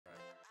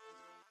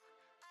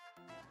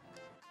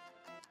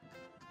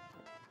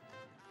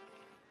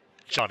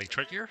Johnny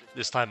Trick here.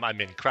 This time I'm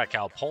in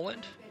Krakow,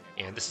 Poland,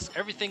 and this is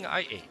everything I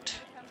ate.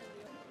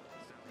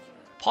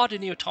 Pod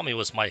Aniolami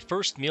was my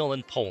first meal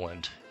in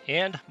Poland,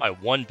 and my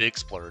one big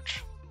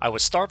splurge. I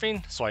was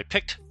starving, so I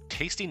picked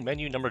tasting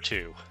menu number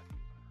 2.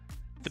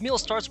 The meal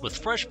starts with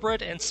fresh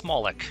bread and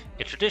smalek,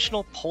 a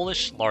traditional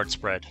Polish lard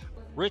spread,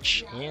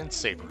 rich and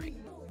savory.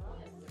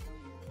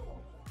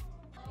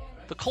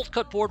 The cold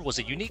cut board was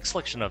a unique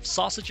selection of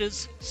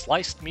sausages,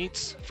 sliced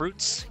meats,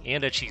 fruits,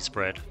 and a cheese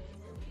spread.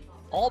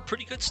 All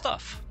pretty good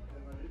stuff.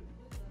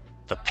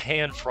 The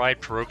pan-fried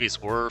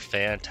pierogis were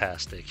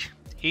fantastic.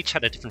 Each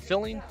had a different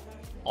filling,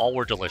 all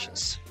were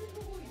delicious.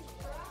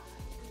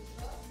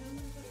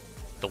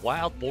 The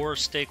wild boar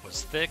steak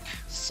was thick,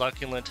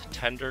 succulent,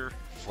 tender,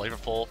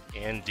 flavorful,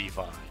 and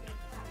divine.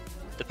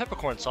 The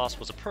peppercorn sauce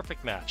was a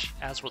perfect match,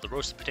 as were the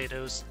roasted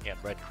potatoes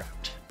and red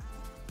kraut.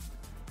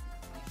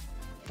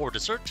 For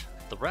dessert,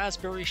 the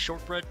raspberry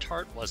shortbread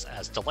tart was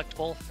as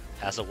delectable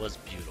as it was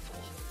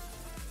beautiful.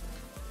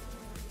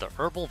 The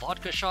herbal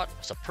vodka shot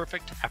was a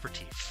perfect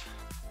aperitif.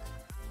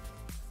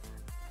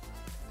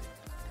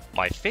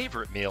 My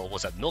favorite meal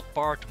was at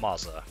Milkbar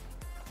Tomasza.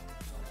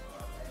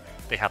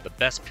 They have the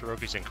best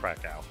pierogis in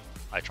Krakow.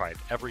 I tried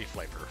every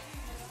flavor.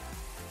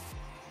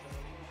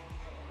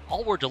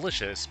 All were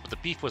delicious, but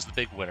the beef was the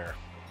big winner.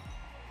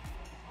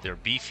 They're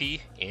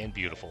beefy and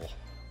beautiful.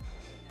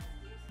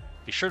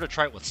 Be sure to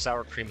try it with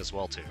sour cream as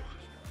well too.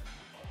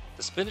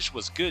 The spinach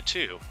was good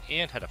too,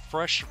 and had a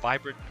fresh,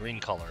 vibrant green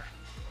color.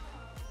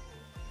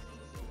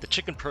 The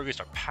chicken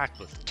pierogis are packed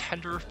with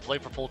tender,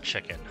 flavorful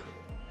chicken.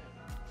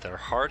 They're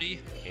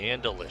hearty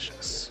and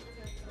delicious.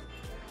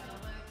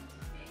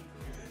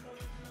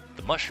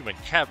 The mushroom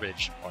and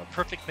cabbage are a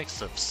perfect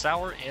mix of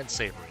sour and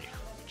savory.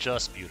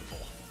 Just beautiful.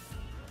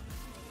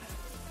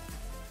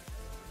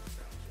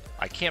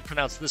 I can't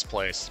pronounce this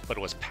place, but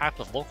it was packed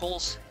with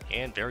locals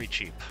and very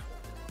cheap.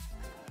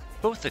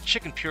 Both the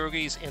chicken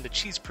pierogis and the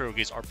cheese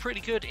pierogis are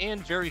pretty good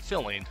and very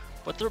filling,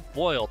 but they're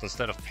boiled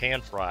instead of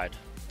pan-fried,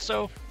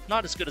 so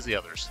not as good as the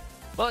others.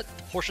 But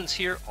the portions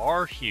here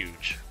are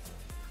huge.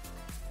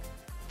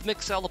 The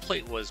mixed salad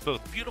plate was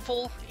both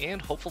beautiful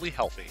and hopefully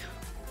healthy.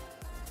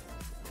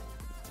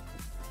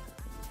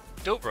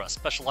 Dobra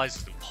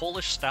specializes in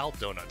Polish-style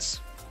donuts.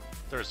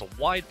 There is a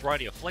wide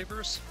variety of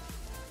flavors.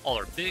 All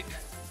are big,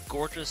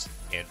 gorgeous,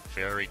 and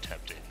very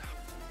tempting.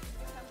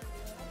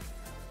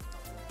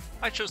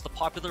 I chose the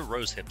popular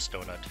Rose Hips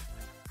donut.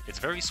 It's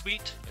very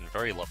sweet and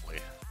very lovely.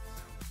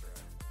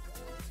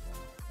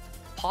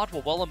 Pod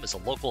Wawelem is a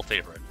local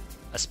favorite,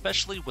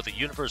 especially with the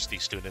university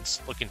students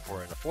looking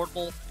for an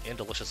affordable and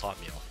delicious hot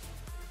meal.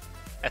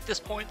 At this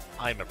point,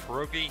 I am a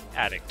pierogi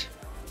addict.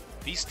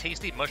 These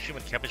tasty mushroom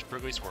and cabbage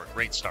pierogis were a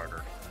great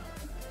starter.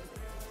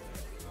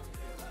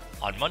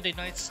 On Monday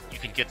nights, you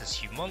can get this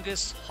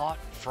humongous, hot,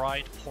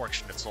 fried pork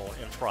schnitzel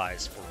and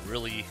fries for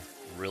really,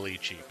 really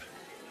cheap.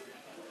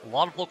 A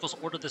lot of locals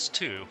order this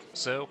too,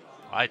 so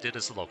I did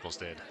as the locals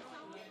did.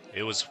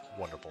 It was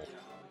wonderful.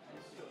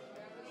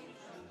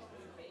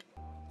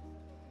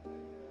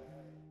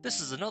 This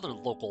is another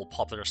local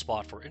popular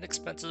spot for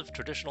inexpensive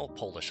traditional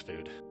Polish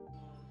food.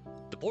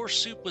 The borscht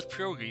soup with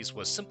pierogis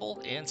was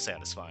simple and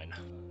satisfying.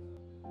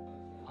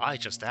 I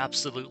just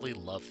absolutely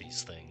love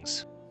these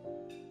things.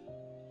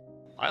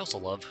 I also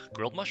love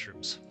grilled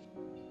mushrooms.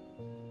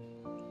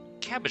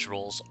 Cabbage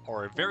rolls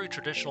are a very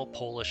traditional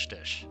Polish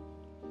dish.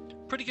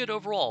 Pretty good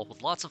overall,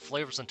 with lots of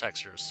flavors and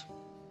textures.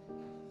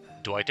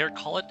 Do I dare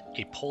call it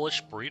a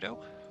Polish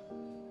burrito?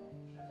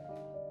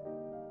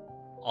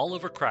 All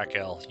over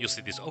Krakow, you'll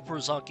see these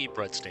Obwarzanek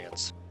bread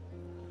stands.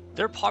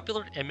 They're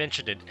popular and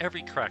mentioned in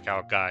every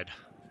Krakow guide,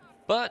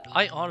 but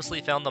I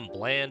honestly found them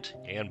bland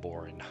and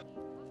boring.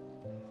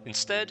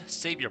 Instead,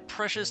 save your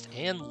precious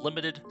and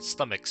limited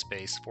stomach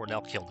space for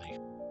Nakielny.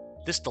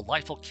 This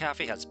delightful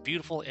cafe has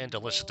beautiful and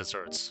delicious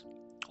desserts,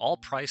 all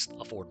priced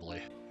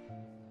affordably.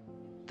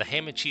 The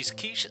ham and cheese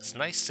quiche is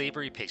nice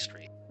savory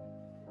pastry.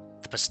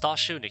 The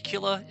pistachio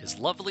Nakielny is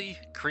lovely,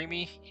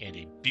 creamy, and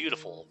a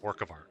beautiful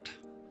work of art.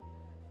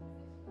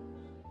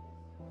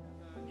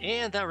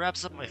 And that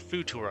wraps up my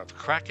food tour of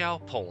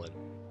Krakow, Poland.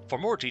 For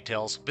more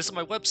details, visit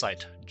my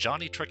website,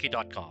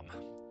 johnnytricky.com.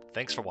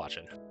 Thanks for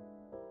watching.